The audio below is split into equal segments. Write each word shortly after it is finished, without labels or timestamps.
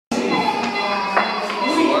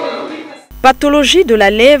Pathologie de la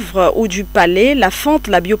lèvre ou du palais, la fente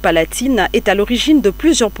labiopalatine est à l'origine de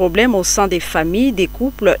plusieurs problèmes au sein des familles, des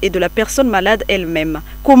couples et de la personne malade elle-même.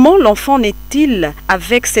 Comment l'enfant naît-il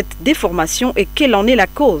avec cette déformation et quelle en est la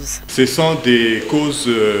cause? Ce sont des causes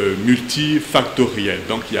multifactorielles,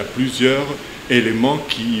 donc il y a plusieurs éléments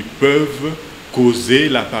qui peuvent causer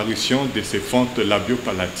l'apparition de ces fentes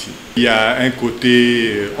labiopalatines. Il y a un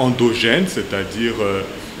côté endogène, c'est-à-dire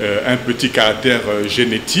un petit caractère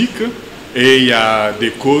génétique, et il y a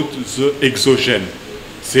des causes exogènes.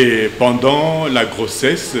 C'est pendant la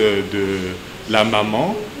grossesse de la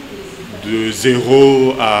maman, de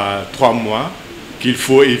 0 à 3 mois, qu'il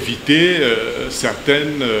faut éviter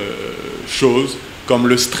certaines choses, comme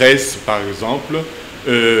le stress par exemple,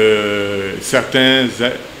 certaines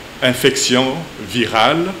infections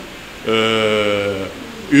virales,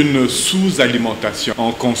 une sous-alimentation.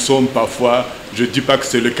 On consomme parfois, je ne dis pas que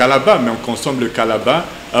c'est le cas là-bas, mais on consomme le cas là-bas,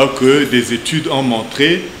 alors que des études ont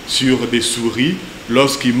montré sur des souris,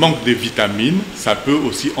 lorsqu'il manque de vitamines, ça peut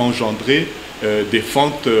aussi engendrer des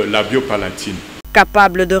fentes labiopalatines.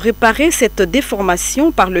 Capable de réparer cette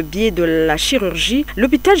déformation par le biais de la chirurgie,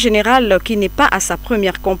 l'hôpital général, qui n'est pas à sa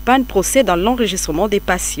première campagne, procède à l'enregistrement des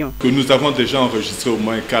patients. Nous avons déjà enregistré au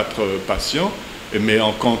moins 4 patients, mais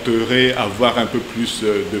on compterait avoir un peu plus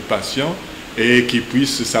de patients et qu'ils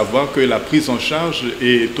puissent savoir que la prise en charge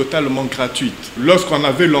est totalement gratuite. Lorsqu'on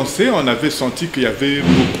avait lancé, on avait senti qu'il y avait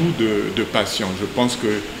beaucoup de patients. Je pense qu'il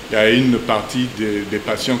y a une partie des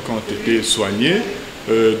patients qui ont été soignés.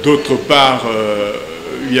 D'autre part,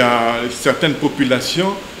 il y a certaines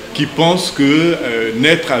populations qui pensent que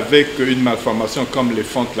naître avec une malformation comme les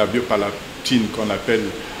fentes labiopalatines qu'on appelle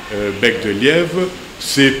bec de lièvre,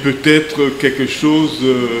 c'est peut-être quelque chose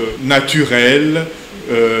naturel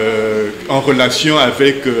en relation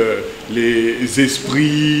avec les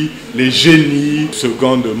esprits, les génies.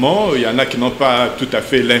 Secondement, il y en a qui n'ont pas tout à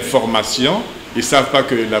fait l'information, ils ne savent pas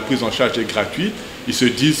que la prise en charge est gratuite. Ils se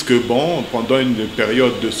disent que bon, pendant une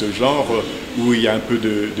période de ce genre où il y a un peu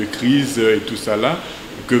de crise et tout ça là,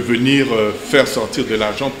 que venir faire sortir de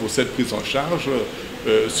l'argent pour cette prise en charge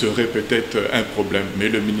serait peut-être un problème. Mais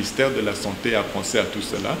le ministère de la Santé a pensé à tout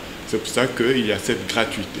cela. C'est pour ça qu'il y a cette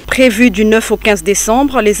gratuité. Prévu du 9 au 15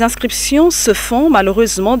 décembre, les inscriptions se font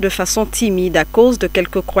malheureusement de façon timide à cause de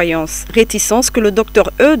quelques croyances. Réticences que le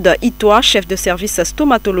docteur Eudes Itoa, chef de service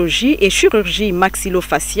stomatologie et chirurgie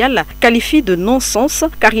maxillofaciale, qualifie de non-sens,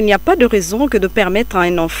 car il n'y a pas de raison que de permettre à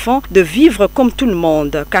un enfant de vivre comme tout le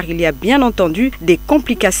monde, car il y a bien entendu des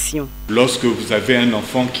complications. Lorsque vous avez un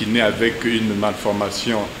enfant qui naît avec une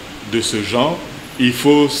malformation de ce genre, il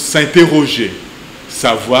faut s'interroger,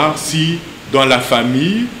 savoir si dans la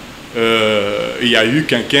famille, il y a eu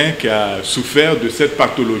quelqu'un qui a souffert de cette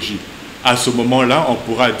pathologie. À ce moment-là, on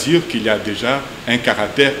pourra dire qu'il y a déjà un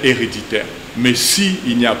caractère héréditaire. Mais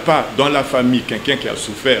s'il n'y a pas dans la famille quelqu'un qui a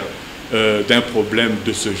souffert d'un problème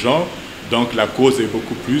de ce genre, donc la cause est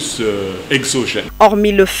beaucoup plus exogène.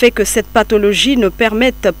 Hormis le fait que cette pathologie ne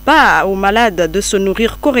permette pas aux malades de se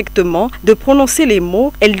nourrir correctement, de prononcer les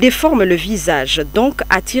mots, elle déforme le visage, donc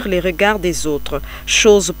attire les regards des autres.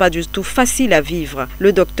 Chose pas du tout facile à vivre.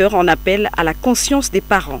 Le docteur en appelle à la conscience des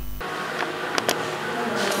parents.